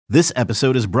This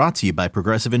episode is brought to you by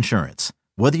Progressive Insurance.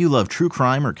 Whether you love true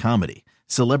crime or comedy,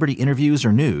 celebrity interviews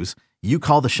or news, you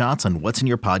call the shots on what's in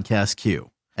your podcast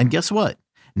queue. And guess what?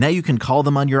 Now you can call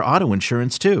them on your auto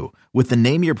insurance too with the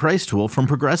Name Your Price tool from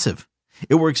Progressive.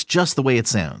 It works just the way it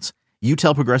sounds. You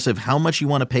tell Progressive how much you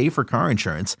want to pay for car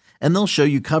insurance, and they'll show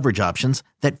you coverage options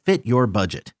that fit your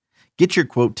budget. Get your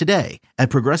quote today at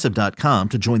Progressive.com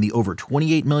to join the over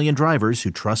 28 million drivers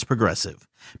who trust Progressive.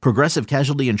 Progressive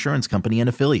Casualty Insurance Company and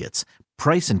Affiliates.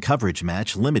 Price and coverage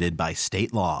match limited by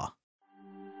state law.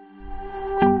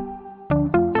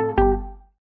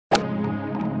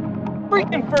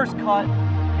 Freaking first cut.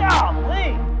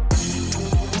 Golly.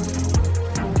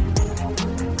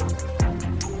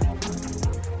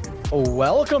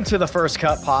 Welcome to the First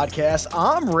Cut Podcast.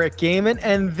 I'm Rick Gaiman,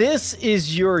 and this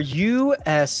is your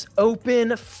U.S.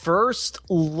 Open first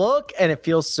look, and it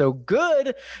feels so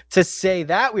good to say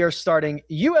that. We are starting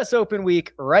U.S. Open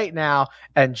week right now,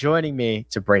 and joining me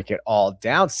to break it all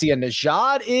down, Sia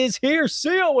Najad is here.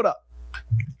 Sia, what up?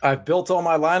 I've built all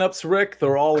my lineups, Rick.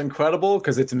 They're all incredible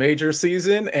because it's major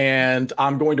season, and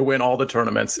I'm going to win all the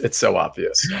tournaments. It's so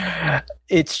obvious.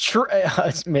 It's true.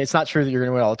 It's not true that you're going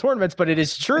to win all the tournaments, but it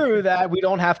is true that we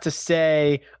don't have to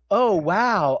say, oh,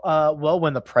 wow, well,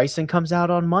 when the pricing comes out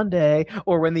on Monday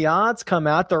or when the odds come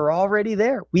out, they're already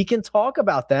there. We can talk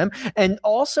about them. And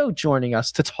also joining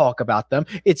us to talk about them,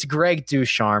 it's Greg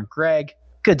Ducharme. Greg,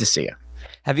 good to see you.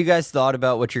 Have you guys thought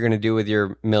about what you're going to do with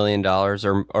your $1 million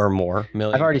or more?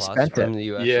 I've already spent it. The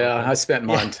US yeah, Open? I spent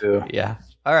mine too. Yeah.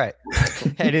 All right.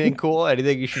 Anything cool?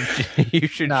 Anything you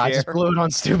should Nah, share? I just blew it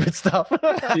on stupid stuff.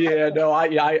 Yeah, no,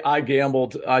 I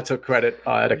gambled. I took credit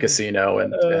at a casino,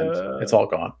 and it's all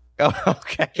gone. Oh,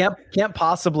 okay. Can't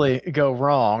possibly go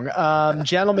wrong.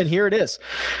 Gentlemen, here it is.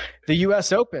 The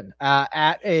U.S. Open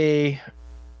at a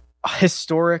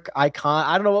historic icon.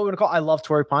 I don't know what we're going to call it. I love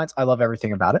Torrey Pines. I love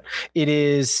everything about it. It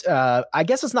is, I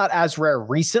guess it's not as rare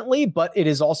recently, but it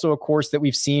is also a course that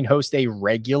we've seen host a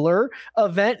regular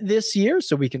event this year.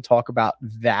 So we can talk about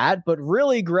that. But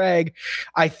really, Greg,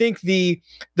 I think the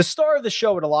star of the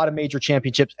show at a lot of major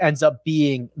championships ends up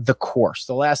being the course.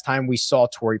 The last time we saw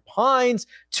Torrey Pines,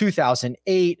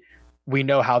 2008, we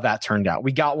know how that turned out.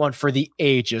 We got one for the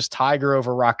ages. Tiger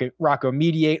over Rocco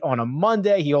Mediate on a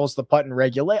Monday. He holds the putt and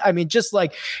regulate. I mean, just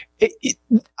like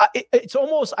it's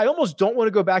almost, I almost don't want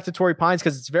to go back to Torrey Pines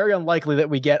because it's very unlikely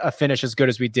that we get a finish as good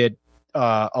as we did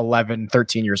 11,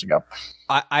 13 years ago.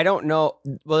 I don't know.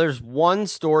 Well, there's one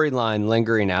storyline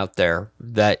lingering out there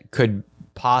that could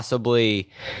possibly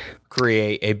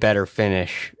create a better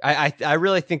finish. I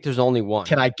really think there's only one.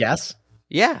 Can I guess?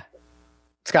 Yeah.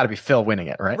 It's got to be Phil winning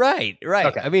it, right? Right.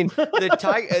 Okay. I mean,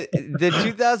 the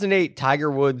 2008 Tiger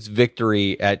Woods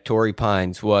victory at Torrey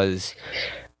Pines was,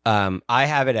 I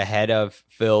have it ahead of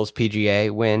Phil's PGA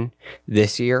win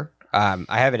this year. I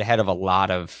have it ahead of a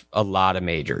lot of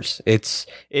majors. It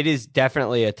is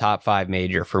definitely a top 5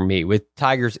 major for me with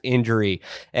Tiger's injury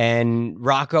and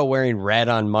Rocco wearing red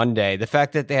on Monday. The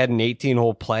fact that they had an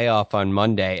 18-hole playoff on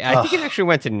Monday. I think it actually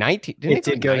went to 19. It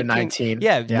did go to 19.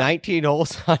 Yeah, 19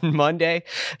 holes on Monday.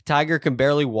 Tiger can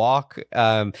barely walk,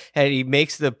 and he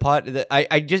makes the putt.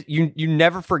 You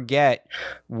never forget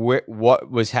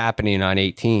what was happening on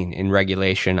 18 in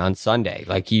regulation on Sunday.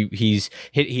 Like he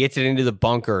hits it into the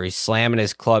bunker. He's slamming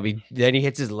his club. Then he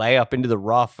hits his layup into the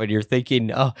rough, and you're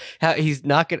thinking, oh, he's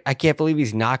not gonna. I can't believe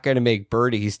he's not going to make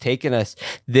birdie. He's taken us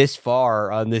this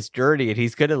far on this journey, and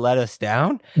he's going to let us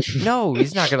down. No,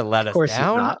 he's not going to let us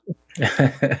down.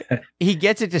 He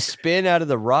gets it to spin out of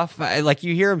the rough. Like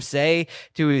you hear him say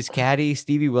to his caddy,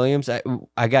 Stevie Williams,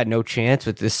 I got no chance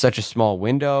with this such a small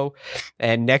window.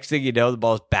 And next thing you know, the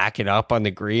ball's backing up on the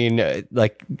green.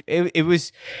 Like it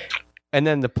was. And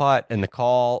then the putt and the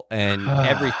call and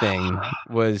everything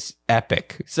was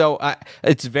epic. So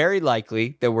it's very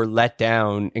likely that we're let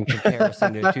down in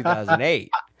comparison to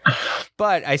 2008.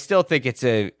 But I still think it's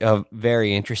a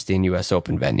very interesting U.S.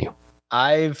 Open venue.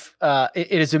 It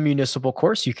is a municipal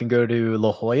course. You can go to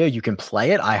La Jolla. You can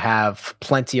play it. I have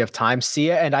plenty of time,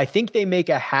 Sia, and I think they make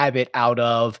a habit out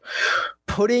of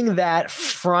putting that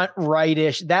front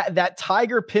rightish, that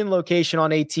Tiger pin location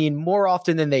on 18 more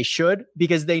often than they should,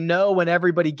 because they know when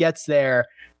everybody gets there,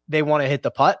 they want to hit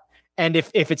the putt. And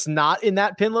if it's not in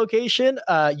that pin location,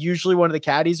 usually one of the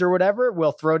caddies or whatever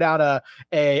will throw down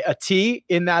a tee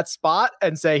in that spot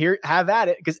and say, here, have at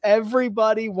it. Because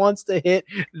everybody wants to hit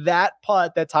that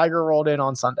putt that Tiger rolled in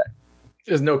on Sunday.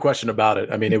 There's no question about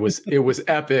it. I mean, it was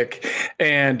epic.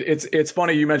 And it's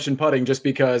funny you mentioned putting, just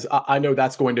because I know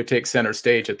that's going to take center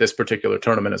stage at this particular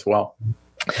tournament as well.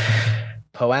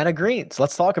 Poana Greens.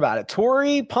 Let's talk about it.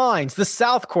 Torrey Pines, the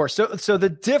South Course. So the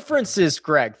differences,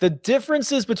 Greg, the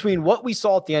differences between what we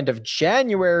saw at the end of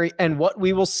January and what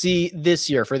we will see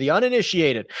this year for the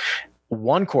uninitiated.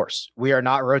 One course. We are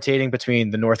not rotating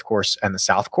between the North Course and the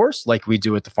South Course like we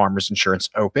do at the Farmers Insurance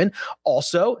Open.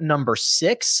 Also, number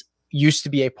 6 used to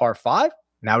be a par 5.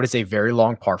 Now it is a very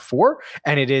long par 4,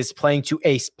 and it is playing to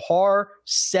a par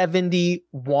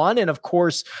 71. And of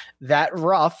course, that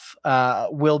rough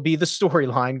will be the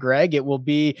storyline, Greg. It'll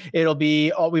be,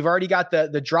 we've already got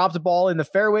the dropped ball in the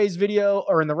fairways video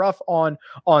or in the rough on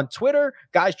Twitter,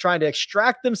 guys trying to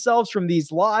extract themselves from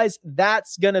these lies.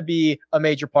 That's going to be a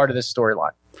major part of this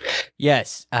storyline.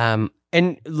 Yes.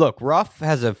 And look, rough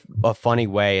has a funny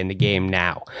way in the game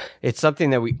now. It's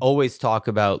something that we always talk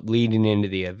about leading into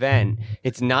the event.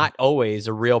 It's not always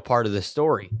a real part of the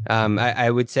story. I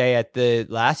would say at the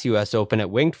last U.S. Open at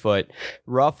Winged Foot,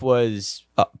 rough was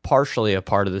partially a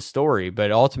part of the story,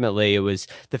 but ultimately it was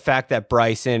the fact that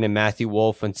Bryson and Matthew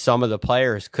Wolff and some of the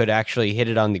players could actually hit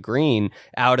it on the green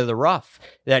out of the rough,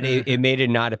 that it made it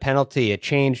not a penalty. It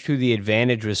changed who the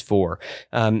advantage was for.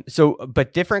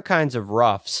 But different kinds of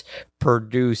roughs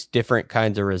produce different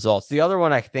kinds of results. The other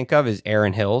one I think of is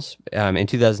Aaron Hills. In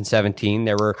 2017,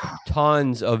 there were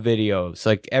tons of videos.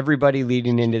 Like everybody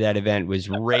leading into that event was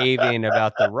raving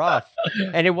about the rough,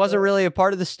 and it wasn't really a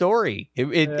part of the story.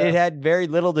 It had very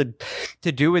little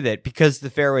to do with it because the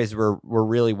fairways were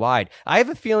really wide. I have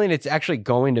a feeling it's actually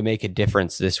going to make a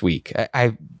difference this week.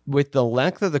 I with the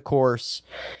length of the course,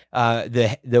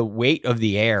 the weight of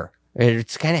the air.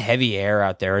 It's kind of heavy air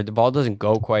out there. The ball doesn't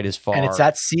go quite as far. And it's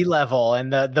at sea level,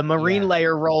 and the marine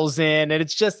layer rolls in, and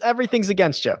it's just everything's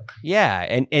against you. Yeah,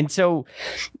 and so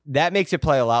that makes it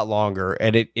play a lot longer,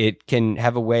 and it can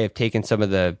have a way of taking some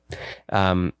of the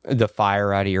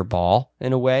fire out of your ball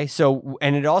in a way. So,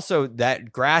 and it also,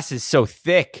 that grass is so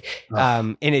thick,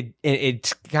 and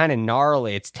it's kind of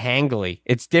gnarly. It's tangly.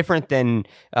 It's different than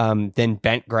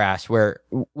bent grass, where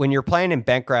when you're playing in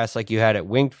bent grass like you had at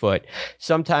Winged Foot,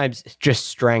 sometimes just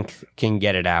strength can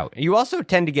get it out. You also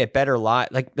tend to get better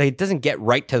like it doesn't get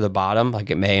right to the bottom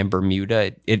like it may in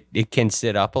Bermuda. It can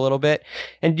sit up a little bit,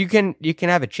 and you can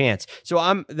have a chance.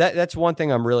 So that's one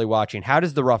thing I'm really watching. How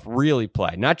does the rough really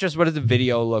play? Not just what does the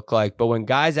video look like, but when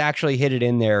guys actually hit it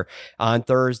in there on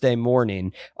Thursday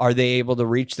morning, are they able to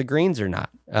reach the greens or not?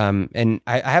 And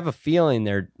I have a feeling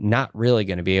they're not really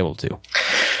going to be able to.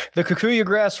 The Kikuyu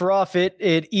grass rough, it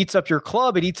eats up your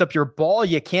club, it eats up your ball.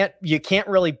 You can't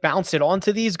really bounce it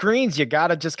onto these greens. You got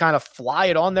to just kind of fly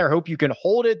it on there, hope you can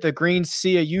hold it. The greens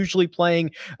see you usually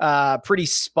playing pretty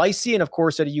spicy, and of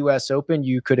course at a U.S. Open,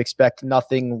 you could expect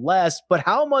nothing less. But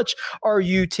how much are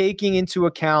you taking into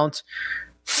account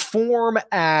form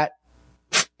at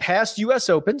past U.S.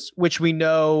 Opens, which we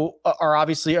know are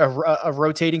obviously a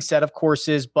rotating set of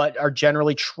courses, but are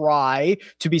generally try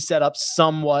to be set up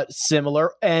somewhat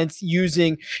similar, and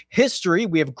using history?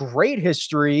 We have great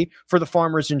history for the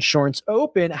Farmers Insurance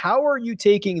Open. How are you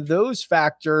taking those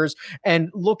factors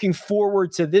and looking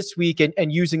forward to this week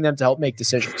and using them to help make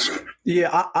decisions?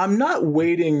 Yeah, I'm not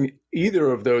weighting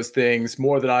either of those things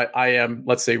more than I am,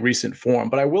 let's say, recent form.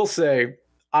 But I will say,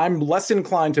 I'm less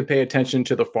inclined to pay attention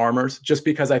to the Farmers just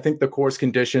because I think the course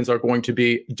conditions are going to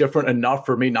be different enough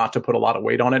for me not to put a lot of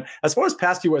weight on it. As far as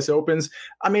past U.S. Opens,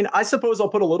 I mean, I suppose I'll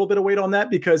put a little bit of weight on that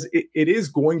because it is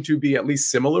going to be at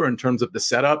least similar in terms of the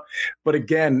setup. But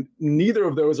again, neither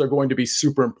of those are going to be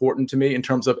super important to me in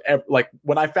terms of, like,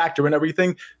 when I factor in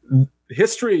everything,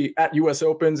 history at U.S.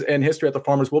 Opens and history at the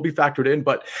Farmers will be factored in,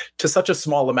 but to such a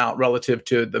small amount relative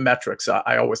to the metrics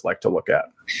I always like to look at.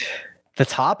 The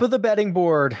top of the betting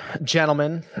board,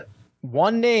 gentlemen,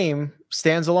 one name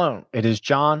stands alone. It is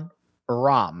Jon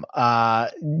Rahm.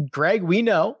 Greg, we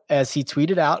know, as he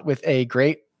tweeted out with a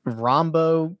great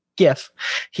Rombo GIF,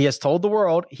 he has told the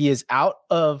world he is out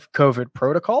of COVID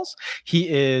protocols. He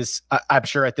is, I'm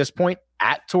sure at this point,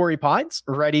 at Torrey Pines,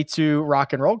 ready to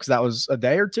rock and roll, because that was a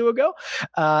day or two ago.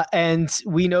 And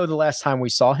we know the last time we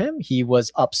saw him, he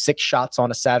was up 6 shots on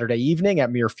a Saturday evening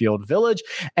at Muirfield Village.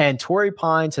 And Torrey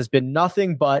Pines has been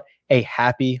nothing but a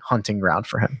happy hunting ground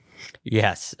for him.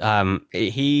 Yes.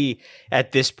 He,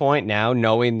 at this point now,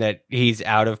 knowing that he's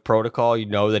out of protocol, you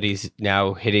know that he's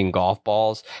now hitting golf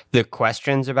balls. The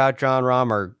questions about Jon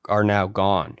Rahm are now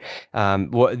gone.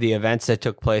 What the events that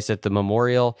took place at the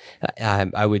Memorial,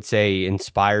 I would say,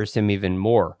 inspires him even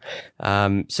more.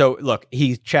 So look,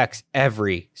 he checks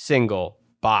every single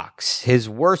box. His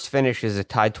worst finish is a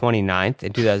tied 29th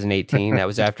in 2018. That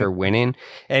was after winning.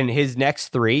 And his next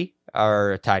 3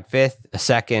 are a tied 5th, a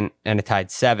 2nd, and a tied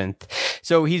 7th.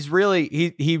 So he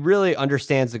really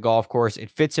understands the golf course. It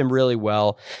fits him really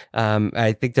well.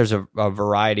 I think there's a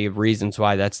variety of reasons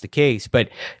why that's the case. But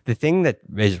the thing that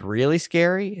is really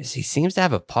scary is he seems to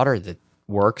have a putter that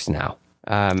works now.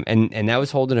 And that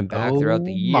was holding him back throughout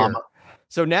the year. Mama.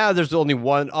 So now there's only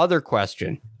one other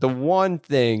question. The one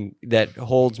thing that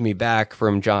holds me back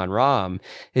from Jon Rahm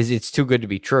is it's too good to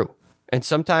be true. And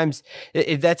sometimes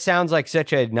that sounds like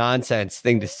such a nonsense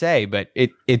thing to say, but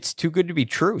it's too good to be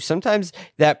true. Sometimes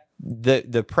that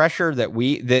the pressure that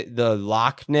the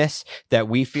lockness that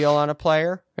we feel on a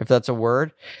player, if that's a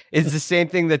word, is the same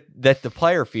thing that the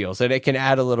player feels, and it can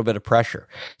add a little bit of pressure.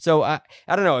 So I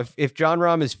don't know if Jon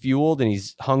Rahm is fueled and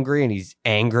he's hungry and he's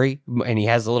angry and he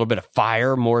has a little bit of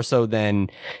fire more so than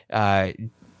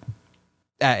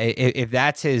if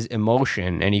that's his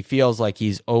emotion and he feels like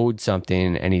he's owed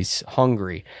something and he's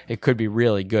hungry, it could be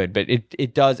really good. But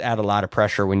it does add a lot of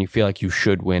pressure when you feel like you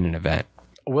should win an event.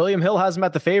 William Hill has him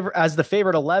at the favorite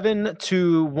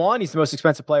 11-1. He's the most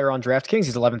expensive player on DraftKings.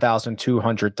 He's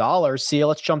 $11,200. See,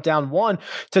 let's jump down one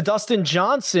to Dustin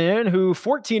Johnson, who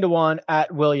 14-1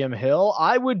 at William Hill.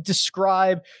 I would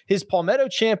describe his Palmetto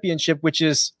Championship, which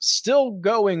is still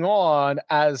going on,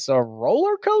 as a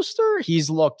roller coaster. He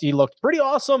looked pretty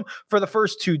awesome for the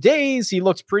first 2 days. He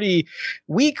looked pretty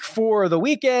weak for the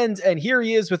weekend, and here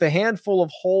he is with a handful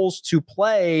of holes to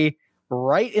play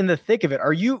right in the thick of it.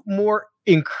 Are you more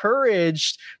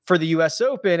encouraged for the U.S.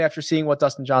 Open after seeing what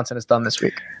Dustin Johnson has done this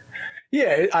week?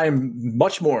 Yeah, I'm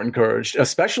much more encouraged,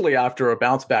 especially after a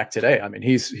bounce back today. I mean,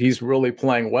 he's really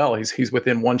playing well. He's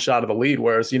within one shot of the lead,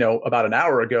 whereas, about an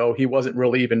hour ago, he wasn't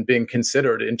really even being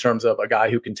considered in terms of a guy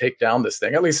who can take down this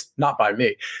thing, at least not by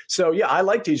me. So, yeah, I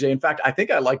like DJ. In fact, I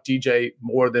think I like DJ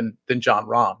more than Jon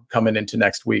Rahm coming into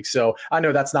next week. So I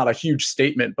know that's not a huge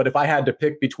statement, but if I had to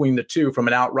pick between the two from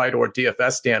an outright or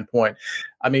DFS standpoint,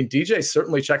 I mean, DJ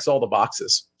certainly checks all the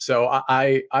boxes. So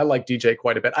I like DJ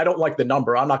quite a bit. I don't like the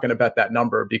number. I'm not going to bet that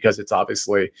number because it's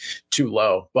obviously too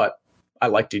low, but I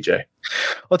like DJ.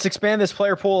 Let's expand this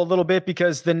player pool a little bit,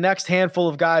 because the next handful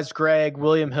of guys, Greg,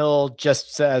 William Hill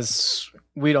just says,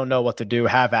 we don't know what to do.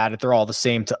 Have at it. They're all the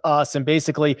same to us. And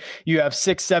basically you have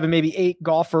 6, 7, maybe 8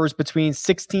 golfers between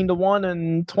 16-1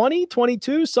 and 20,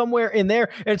 22, somewhere in there.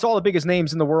 And it's all the biggest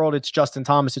names in the world. It's Justin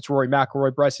Thomas, it's Rory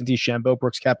McIlroy, Bryson DeChambeau,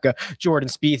 Brooks Koepka, Jordan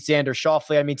Spieth, Xander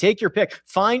Schauffele. I mean, take your pick.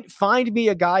 Find me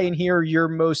a guy in here you're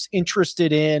most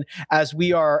interested in, as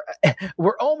we're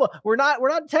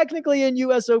not technically in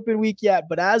US Open week yet,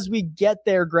 but as we get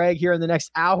there, Greg, here in the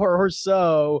next hour or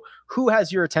so, who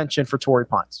has your attention for Torrey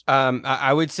Pines?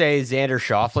 I would say Xander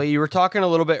Schauffele. You were talking a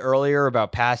little bit earlier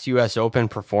about past U.S. Open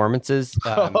performances.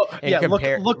 Look up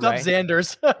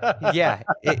Xander's. Yeah.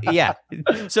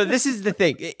 So this is the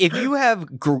thing. If you have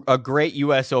a great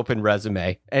U.S. Open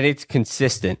resume and it's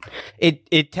consistent,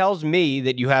 it tells me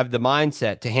that you have the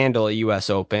mindset to handle a U.S.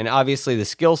 Open, obviously the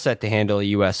skill set to handle a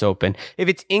U.S. Open. If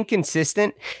it's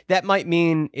inconsistent, that might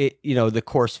mean the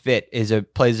course fit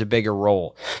plays a bigger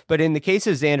role. But in the case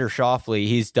of Xander Schauffele,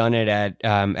 he's done it at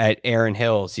Erin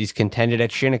Hills. He's contended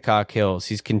at Shinnecock Hills.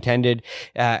 He's contended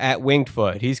at Winged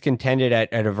Foot. He's contended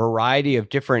at a variety of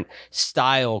different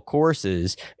style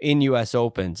courses in U.S.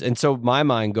 Opens. And so my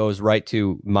mind goes right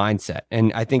to mindset.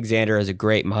 And I think Xander has a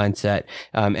great mindset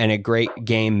and a great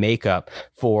game makeup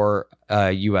for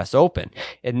U.S. Open.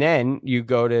 And then you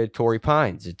go to Torrey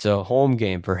Pines. It's a home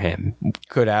game for him.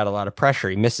 Could add a lot of pressure.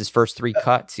 He missed his first 3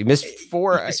 cuts. He missed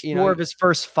 4 of his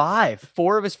first 5.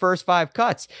 4 of his first 5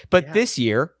 cuts. But this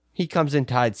year, he comes in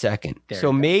tied second.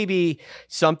 So maybe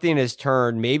something has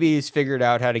turned. Maybe he's figured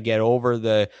out how to get over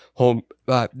the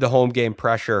home game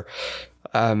pressure.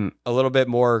 A little bit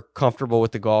more comfortable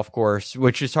with the golf course,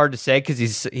 which is hard to say because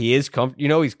he's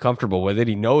comfortable with it.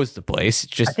 He knows the place.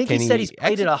 It's just I think he said he's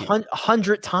played it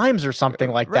 100 times or something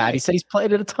like that. He said he's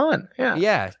played it a ton.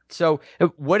 Yeah. So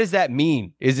what does that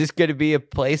mean? Is this going to be a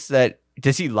place that?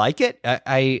 Does he like it?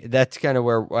 That's kind of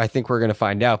where I think we're going to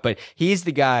find out. But he's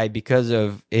the guy because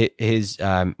of his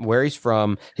where he's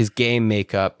from, his game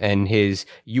makeup, and his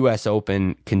U.S.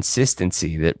 Open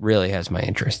consistency that really has my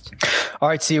interest. All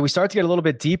right, see, we start to get a little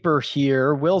bit deeper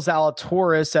here. Will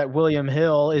Zalatoris at William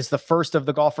Hill is the first of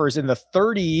the golfers in the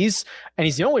 30s, and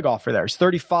he's the only golfer there. He's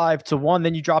 35-1.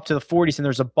 Then you drop to the 40s, and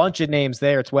there's a bunch of names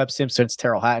there. It's Webb Simpson, it's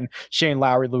Terrell Hatton, Shane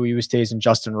Lowry, Louis Oosthuizen,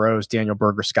 Justin Rose, Daniel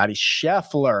Berger, Scotty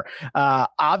Scheffler.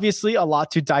 Obviously, a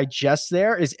lot to digest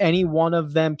there. Is any one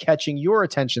of them catching your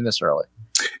attention this early?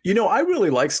 I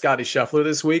really like Scotty Scheffler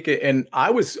this week, and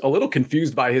I was a little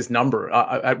confused by his number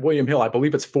at William Hill. I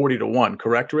believe it's 40-1,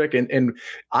 correct, Rick? And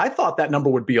I thought that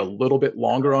number would be a little bit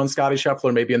longer on Scotty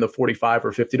Scheffler, maybe in the 45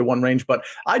 or 50-1 range. But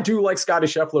I do like Scotty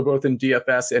Scheffler both in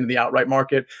DFS and the outright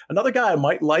market. Another guy I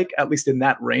might like, at least in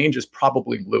that range, is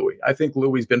probably Louis. I think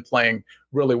Louis's been playing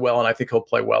really well, and I think he'll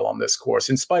play well on this course,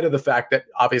 in spite of the fact that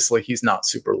obviously he's not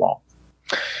super long.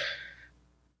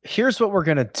 Here's what we're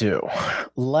gonna do.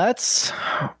 Let's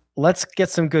get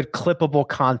some good clippable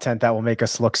content that will make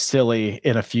us look silly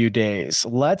in a few days.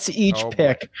 Let's each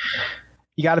pick.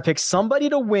 You got to pick somebody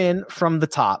to win from the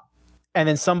top, and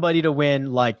then somebody to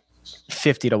win like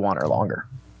 50-1 or longer.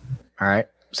 All right.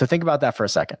 So think about that for a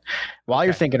second. While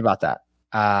you're thinking about that,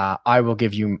 I'll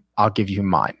give you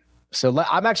mine. So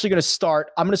I'm actually going to start.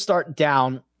 I'm going to start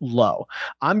down low.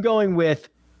 I'm going with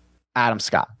Adam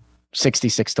Scott,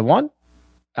 66-1.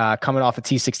 Coming off a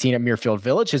T16 at Muirfield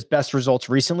Village. His best results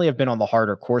recently have been on the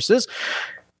harder courses.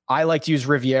 I like to use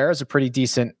Riviera as a pretty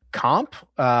decent comp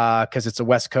because it's a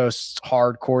West Coast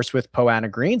hard course with Poa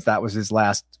annua greens. That was his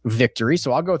last victory.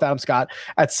 So I'll go with Adam Scott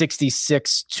at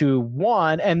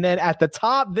 66-1. And then at the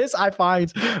top, this I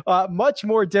find much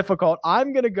more difficult.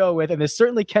 I'm going to go with, and this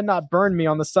certainly cannot burn me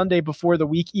on the Sunday before the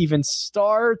week even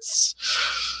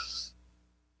starts.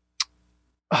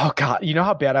 Oh, God. You know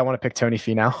how bad I want to pick Tony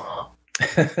Finau?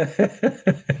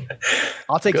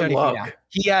 I'll take Tony Finau.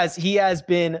 He has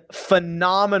been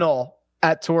phenomenal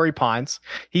at Torrey Pines.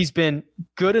 He's been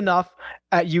good enough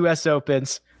at US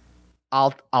Opens.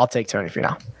 I'll take Tony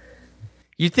Finau.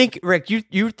 You think, Rick,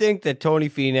 you think that Tony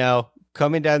Finau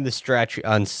coming down the stretch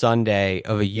on Sunday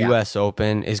of a US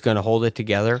Open is going to hold it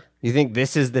together? You think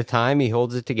this is the time he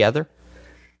holds it together?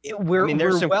 We're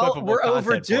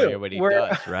overdue. What he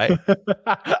does, right?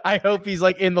 I hope he's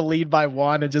like in the lead by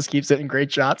one and just keeps hitting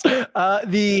great shots.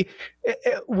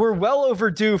 We're well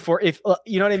overdue for, if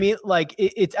you know what I mean. Like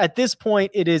it's at this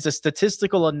point, it is a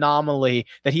statistical anomaly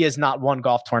that he has not won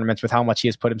golf tournaments with how much he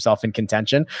has put himself in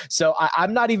contention. So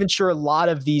I'm not even sure a lot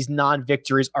of these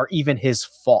non-victories are even his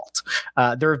fault.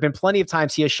 There have been plenty of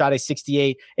times he has shot a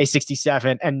 68, a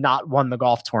 67, and not won the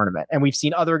golf tournament. And we've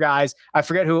seen other guys. I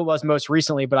forget who it was most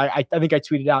recently, but I think I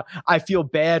tweeted out, I feel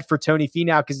bad for Tony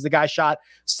Finau because the guy shot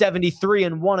 73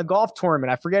 and won a golf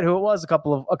tournament. I forget who it was a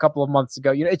couple of months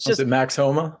ago. It's just Max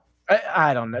Homa.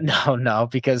 I don't know. No,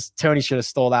 because Tony should have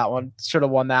stole that one. Should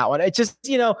have won that one. It just,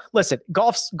 listen,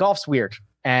 golf's weird.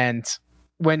 And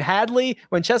when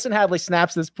Chesson Hadley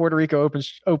snaps this Puerto Rico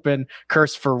Open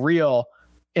curse for real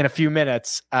in a few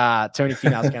minutes, Tony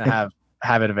Finau's going to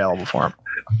have it available for him.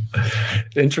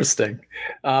 Interesting.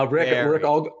 Rick,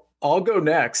 I'll go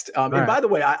next. And right. By the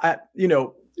way, I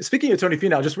speaking of Tony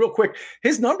Finau, just real quick,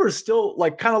 his number is still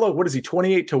like kind of low. What is he,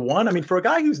 28-1? I mean, for a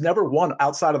guy who's never won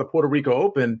outside of the Puerto Rico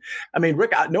Open, I mean,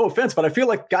 Rick, no offense, but I feel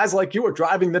like guys like you are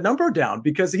driving the number down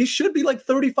because he should be like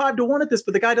 35-1 at this,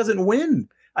 but the guy doesn't win.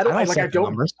 I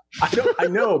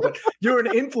know, but you're an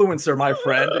influencer, my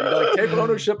friend. Take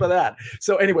ownership of that.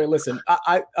 So anyway, listen,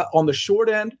 I on the short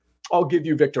end, I'll give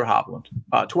you Victor Hovland,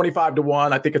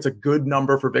 25-1. I think it's a good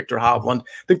number for Victor Hovland.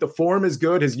 I think the form is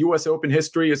good. His U.S. Open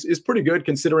history is pretty good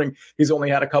considering he's only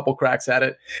had a couple cracks at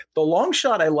it. The long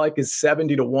shot I like is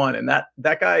 70-1, and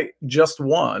that guy just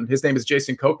won. His name is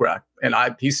Jason Kokrak, and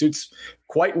he suits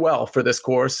quite well for this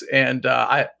course. And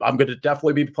I'm going to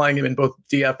definitely be playing him in both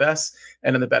DFS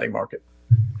and in the betting market.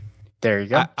 There you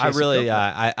go. I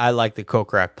like the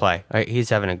Kokrak play. He's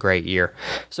having a great year.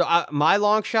 So my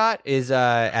long shot is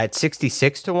at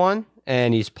 66-1,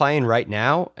 and he's playing right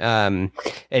now. And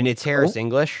it's Harris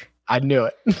English. I knew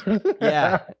it.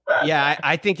 Yeah.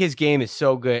 I think his game is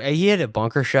so good. He had a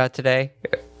bunker shot today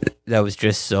that was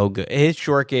just so good. His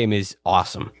short game is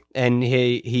awesome, and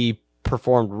he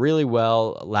performed really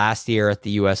well last year at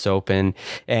the U.S. Open,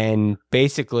 and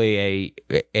basically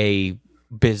a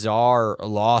bizarre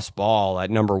lost ball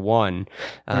at number one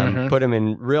put him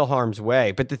in real harm's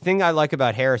way. But the thing I like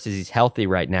about Harris is he's healthy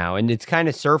right now, and it's kind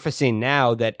of surfacing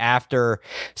now that after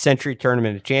Century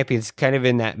Tournament of Champions, kind of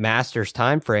in that Masters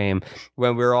time frame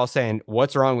when we were all saying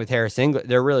what's wrong with Harris English,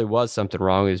 there really was something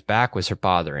wrong. His back was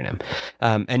bothering him,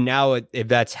 and now if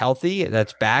that's healthy,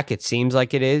 that's back, it seems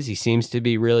like it is. He seems to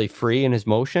be really free in his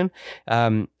motion.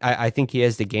 I think he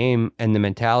has the game and the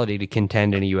mentality to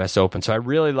contend in a U.S. Open, so I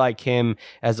really like him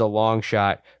as a long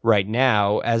shot right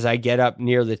now. As I get up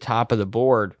near the top of the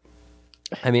board,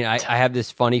 I mean, I have this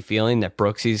funny feeling that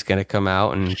Brooksy's going to come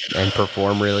out and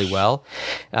perform really well.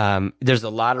 There's a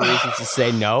lot of reasons to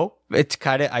say no.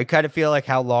 I kind of feel like,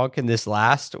 how long can this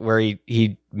last where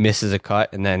he misses a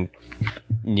cut and then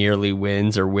nearly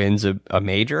wins or wins a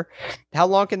major? How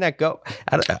long can that go?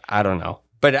 I don't know.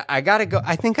 But I got to go.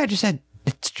 I think I just said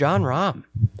it's Jon Rahm.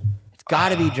 It's got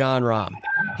to be Jon Rahm.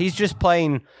 He's just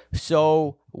playing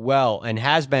so well and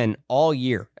has been all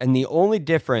year. And the only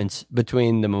difference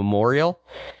between the Memorial,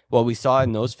 what we saw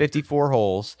in those 54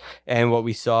 holes, and what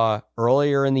we saw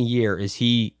earlier in the year is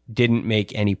he didn't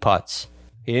make any putts.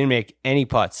 He didn't make any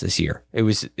putts this year.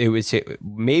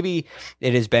 Maybe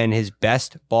it has been his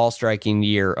best ball striking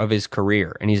year of his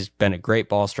career, and he's been a great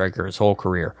ball striker his whole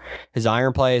career. His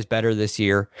iron play is better this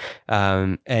year,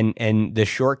 and the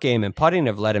short game and putting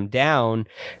have let him down,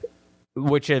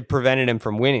 which had prevented him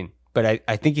from winning. But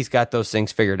I think he's got those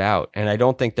things figured out, and I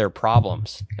don't think they're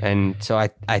problems. And so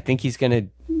I think he's gonna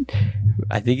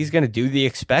do the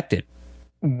expected.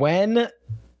 When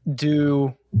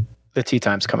do the tee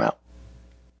times come out?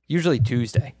 Usually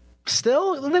Tuesday.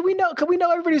 Still, we know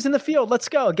everybody's in the field. Let's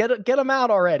go. Get them out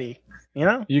already. You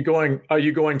know? Are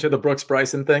you going to the Brooks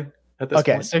Bryson thing at this point?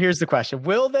 Okay, so here's the question.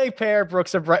 Will they pair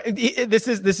Brooks and Bryson? This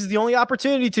is the only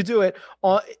opportunity to do it.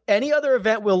 Any other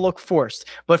event will look forced.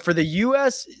 But for the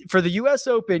US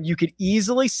Open, you could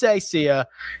easily say, Sia,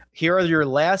 here are your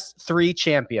last 3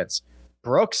 champions.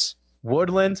 Brooks,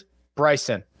 Woodland,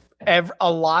 Bryson.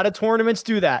 A lot of tournaments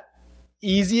do that.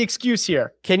 Easy excuse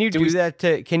here. Can you do that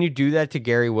to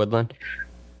Gary Woodland?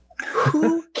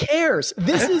 Who cares?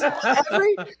 This is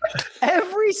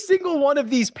every single one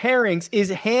of these pairings is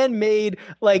handmade.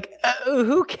 Like,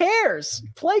 who cares?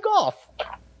 Play golf.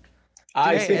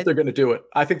 I think they're going to do it.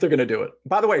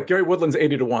 By the way, Gary Woodland's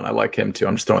 80-1. I like him too.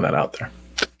 I'm just throwing that out there.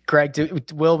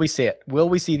 Greg, will we see it? Will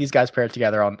we see these guys paired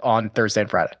together on Thursday and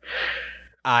Friday?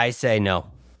 I say no.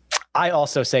 I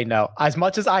also say no. As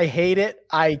much as I hate it,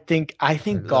 I think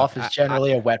golf is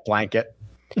generally a wet blanket.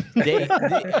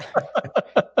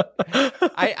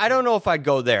 I don't know if I'd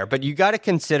go there, but you got to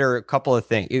consider a couple of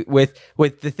things with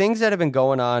the things that have been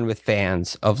going on with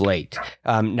fans of late.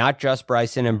 Not just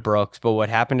Bryson and Brooks, but what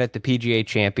happened at the PGA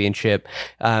Championship,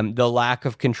 the lack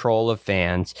of control of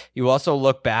fans. You also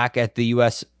look back at the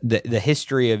U.S. the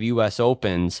history of U.S.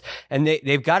 Opens, and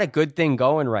they've got a good thing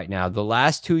going right now. The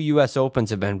last 2 U.S.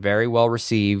 Opens have been very well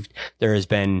received. There has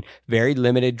been very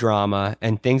limited drama,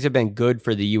 and things have been good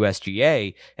for the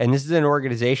USGA. And this is an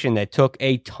organization that took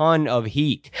a ton of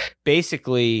heat,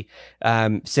 basically,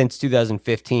 since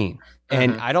 2015.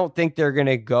 And I don't think they're going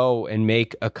to go and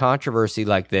make a controversy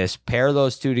like this, pair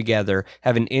those two together,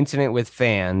 have an incident with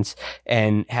fans,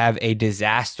 and have a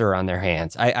disaster on their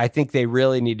hands. I think they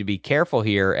really need to be careful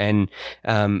here. And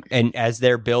as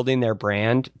they're building their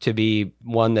brand to be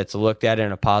one that's looked at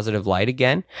in a positive light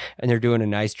again, and they're doing a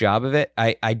nice job of it,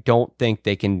 I don't think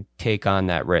they can take on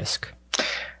that risk.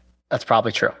 That's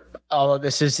probably true. Although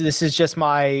this is just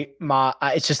my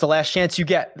it's just the last chance you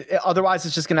get. Otherwise,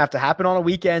 it's just gonna have to happen on a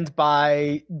weekend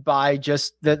by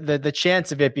just the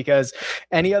chance of it, because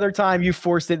any other time you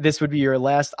forced it, this would be your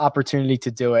last opportunity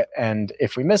to do it. And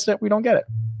if we miss it, we don't get it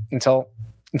until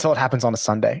it happens on a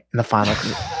Sunday in the final.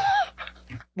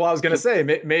 Well, I was going to say,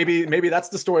 maybe that's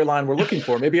the storyline we're looking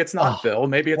for. Maybe it's not Phil.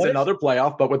 Maybe it's another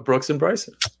playoff, but with Brooks and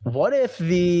Bryson. What if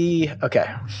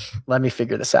okay, let me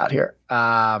figure this out here.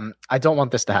 I don't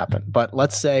want this to happen, but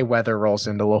let's say weather rolls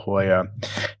into La Jolla.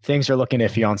 Things are looking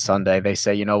iffy on Sunday. They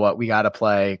say, you know what, we got to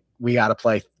play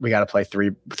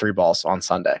three balls on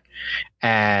Sunday.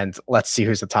 And let's see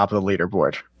who's the top of the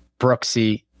leaderboard.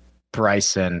 Brooksy,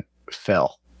 Bryson,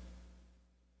 Phil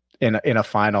in a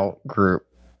final group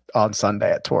on Sunday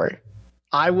at Torrey.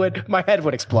 My head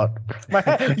would explode. My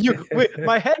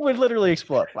head would literally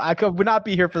explode. I would not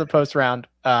be here for the post round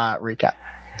recap.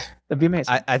 That'd be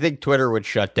amazing. I think Twitter would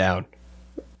shut down.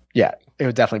 Yeah, it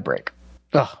would definitely break.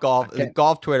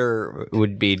 Golf Twitter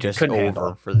would be just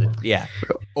over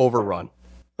overrun.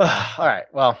 All right.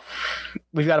 Well,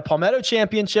 we've got a Palmetto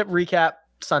Championship recap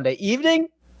Sunday evening.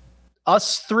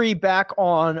 Us 3 back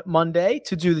on Monday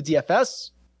to do the DFS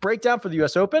breakdown for the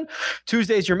US Open.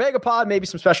 Tuesday's your Megapod, maybe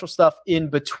some special stuff in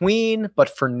between.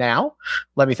 But for now,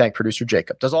 let me thank producer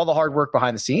Jacob. Does all the hard work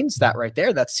behind the scenes. That right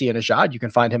there, that's Sia Najad. You can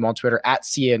find him on Twitter at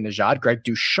Sia Najad. Greg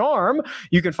Ducharme,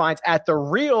 you can find at The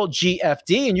Real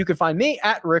GFD. And you can find me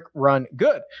at Rick Run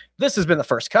Good. This has been The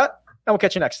First Cut, and we'll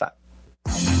catch you next time.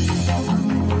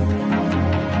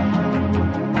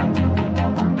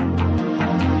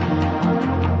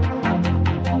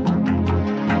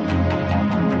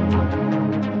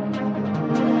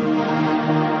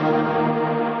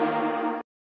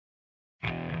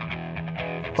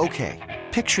 Okay,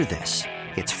 picture this.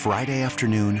 It's Friday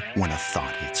afternoon when a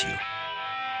thought hits you.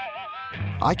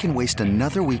 I can waste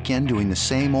another weekend doing the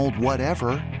same old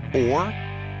whatever, or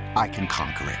I can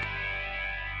conquer it.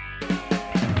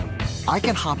 I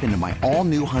can hop into my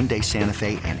all-new Hyundai Santa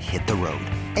Fe and hit the road.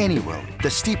 Any road. The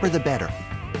steeper, the better.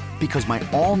 Because my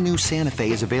all-new Santa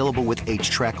Fe is available with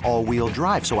H-Track all-wheel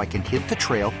drive, so I can hit the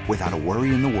trail without a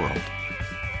worry in the world.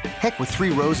 Heck, with 3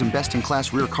 rows and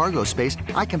best-in-class rear cargo space,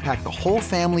 I can pack the whole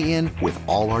family in with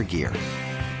all our gear.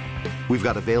 We've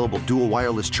got available dual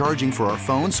wireless charging for our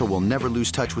phones, so we'll never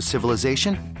lose touch with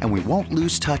civilization, and we won't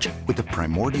lose touch with the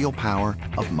primordial power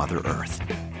of Mother Earth.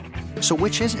 So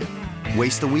which is it?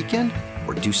 Waste the weekend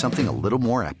or do something a little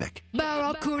more epic?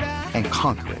 And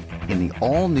conquer it in the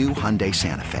all-new Hyundai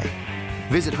Santa Fe.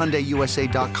 Visit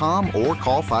HyundaiUSA.com or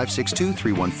call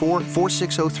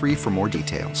 562-314-4603 for more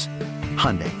details.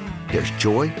 Hyundai, there's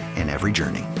joy in every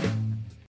journey.